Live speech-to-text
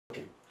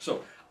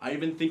So,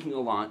 I've been thinking a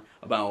lot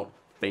about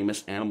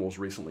famous animals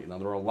recently. Now,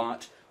 there are a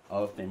lot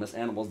of famous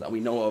animals that we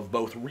know of,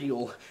 both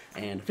real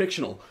and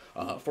fictional.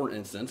 For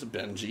instance,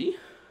 Benji,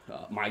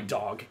 my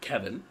dog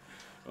Kevin,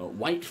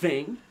 White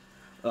Fang,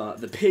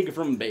 the pig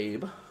from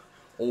Babe,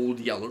 Old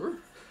Yeller,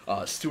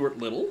 Stuart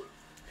Little,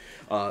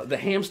 the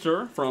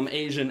hamster from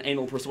Asian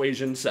Anal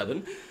Persuasion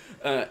 7.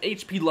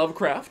 H.P.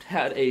 Lovecraft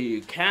had a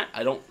cat.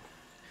 I don't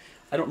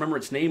remember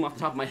its name off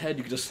the top of my head.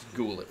 You could just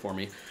Google it for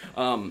me.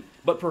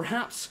 But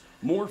perhaps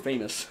more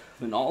famous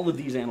than all of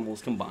these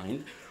animals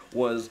combined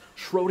was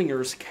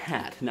Schrodinger's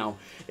cat. Now,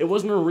 it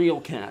wasn't a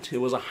real cat. It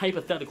was a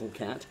hypothetical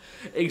cat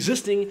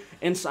existing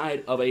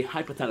inside of a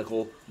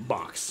hypothetical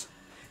box.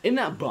 In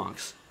that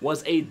box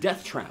was a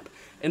death trap,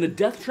 and the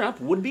death trap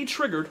would be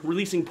triggered,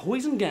 releasing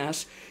poison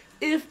gas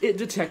if it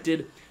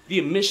detected the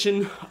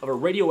emission of a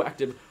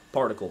radioactive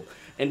particle.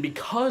 And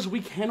because we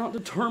cannot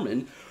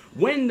determine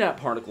when that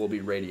particle will be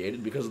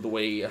radiated, because of the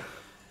way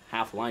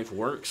half-life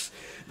works,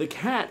 the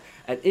cat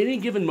at any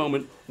given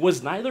moment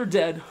was neither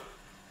dead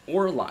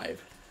or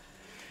alive.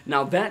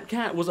 Now, that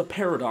cat was a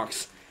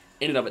paradox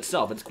in and of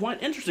itself. It's quite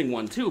an interesting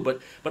one, too, but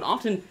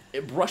often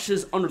it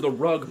brushes under the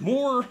rug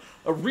more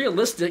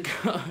realistic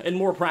and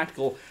more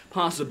practical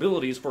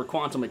possibilities for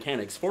quantum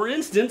mechanics. For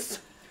instance,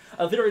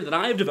 a theory that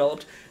I have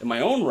developed in my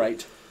own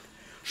right,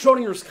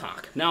 Schrodinger's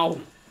cock. Now,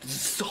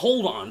 just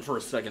hold on for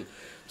a second.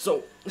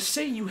 So,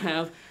 say you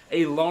have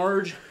a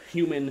large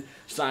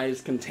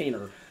human-sized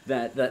container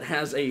that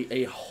has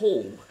a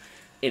hole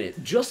in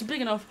it, just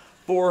big enough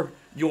for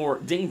your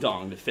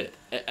ding-dong to fit.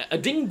 A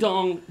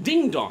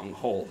ding-dong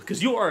hole,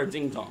 because you are a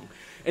ding-dong.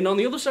 And on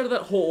the other side of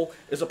that hole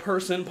is a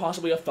person,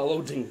 possibly a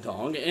fellow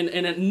ding-dong,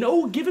 and at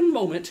no given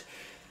moment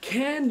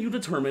can you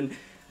determine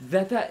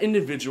that that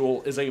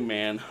individual is a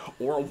man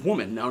or a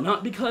woman. Now,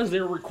 not because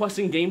they're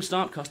requesting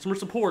GameStop customer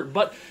support,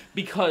 but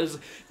because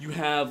you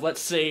have, let's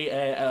say,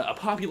 a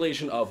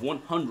population of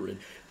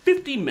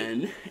 150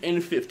 men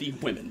and 50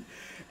 women.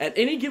 At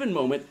any given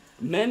moment,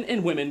 men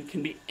and women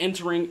can be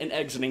entering and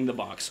exiting the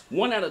box,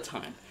 one at a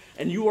time.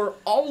 And you are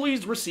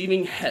always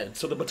receiving head,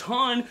 so the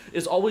baton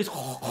is always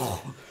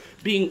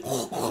being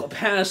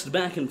passed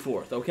back and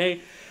forth,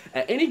 okay?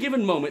 At any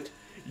given moment,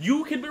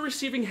 you could be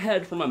receiving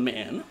head from a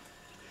man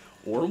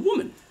or a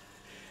woman.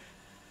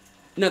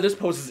 Now, this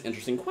poses an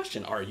interesting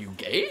question. Are you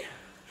gay?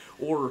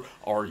 Or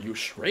are you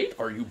straight?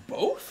 Are you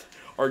both?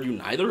 Are you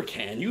neither?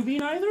 Can you be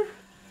neither?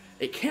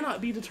 It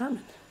cannot be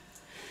determined.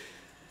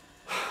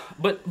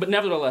 But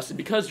nevertheless,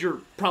 because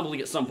you're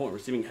probably at some point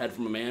receiving head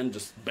from a man,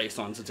 just based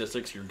on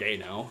statistics, you're gay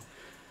now.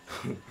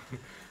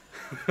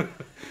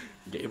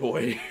 Gay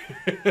boy.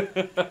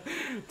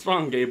 What's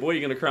wrong, gay boy?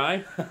 You gonna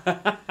cry?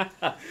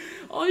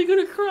 Oh, you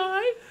gonna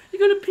cry? You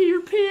gonna pee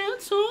your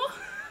pants, huh?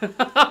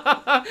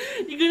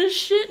 You gonna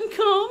shit and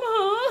come,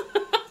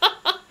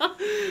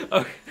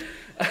 huh?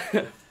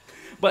 Okay.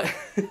 But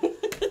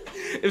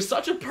if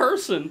such a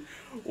person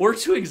were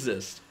to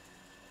exist,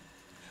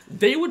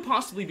 they would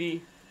possibly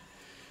be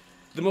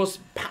the most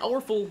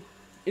powerful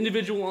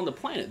individual on the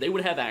planet. They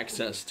would have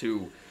access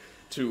to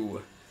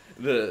the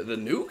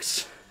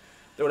nukes.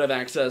 They would have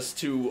access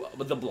to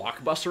the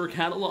Blockbuster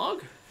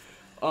catalog.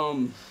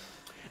 And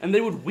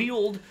they would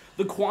wield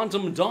the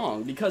quantum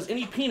dong, because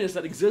any penis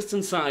that exists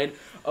inside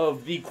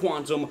of the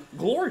quantum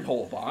glory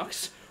hole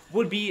box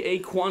would be a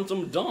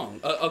quantum dong,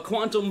 a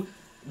quantum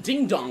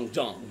ding-dong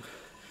dong.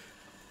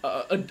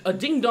 A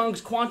ding-dong's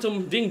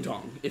quantum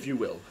ding-dong, if you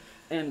will.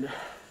 And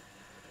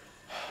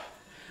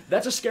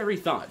that's a scary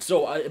thought.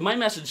 So my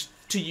message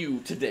to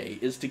you today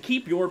is to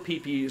keep your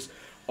PPs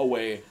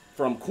away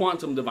from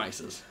quantum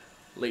devices,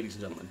 ladies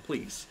and gentlemen,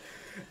 please.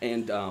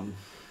 And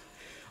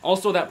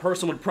also, that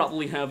person would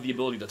probably have the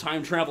ability to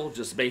time travel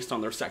just based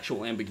on their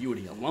sexual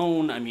ambiguity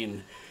alone. I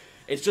mean,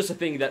 it's just a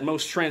thing that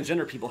most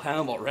transgender people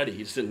have already.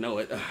 You just didn't know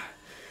it.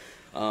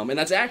 And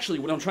that's actually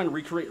what I'm trying to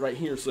recreate right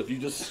here. So if you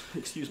just,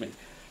 excuse me.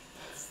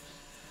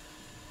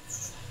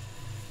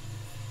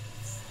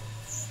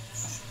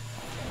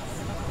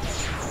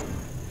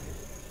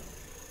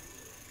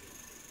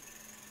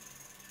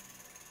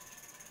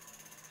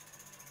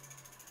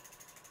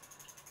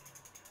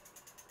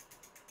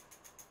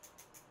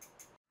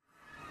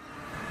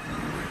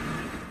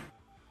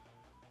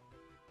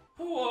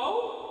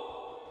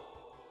 Hello?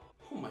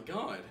 Oh my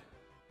god.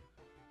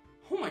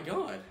 Oh my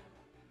god.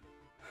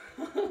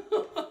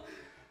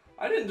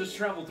 I didn't just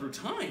travel through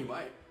time,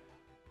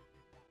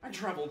 I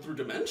traveled through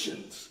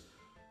dimensions.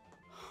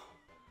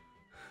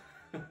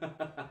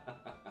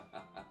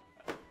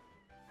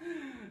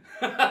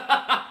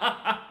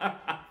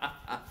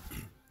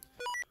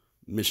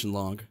 Mission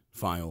log,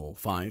 file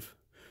 5.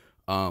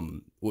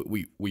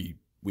 We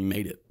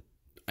made it.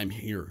 I'm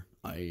here.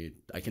 I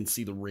can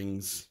see the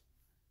rings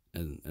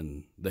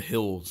and the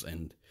hills,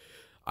 and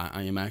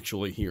I am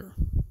actually here.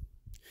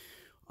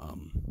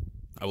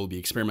 I will be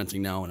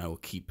experimenting now, and I will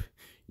keep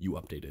you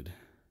updated.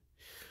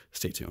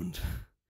 Stay tuned.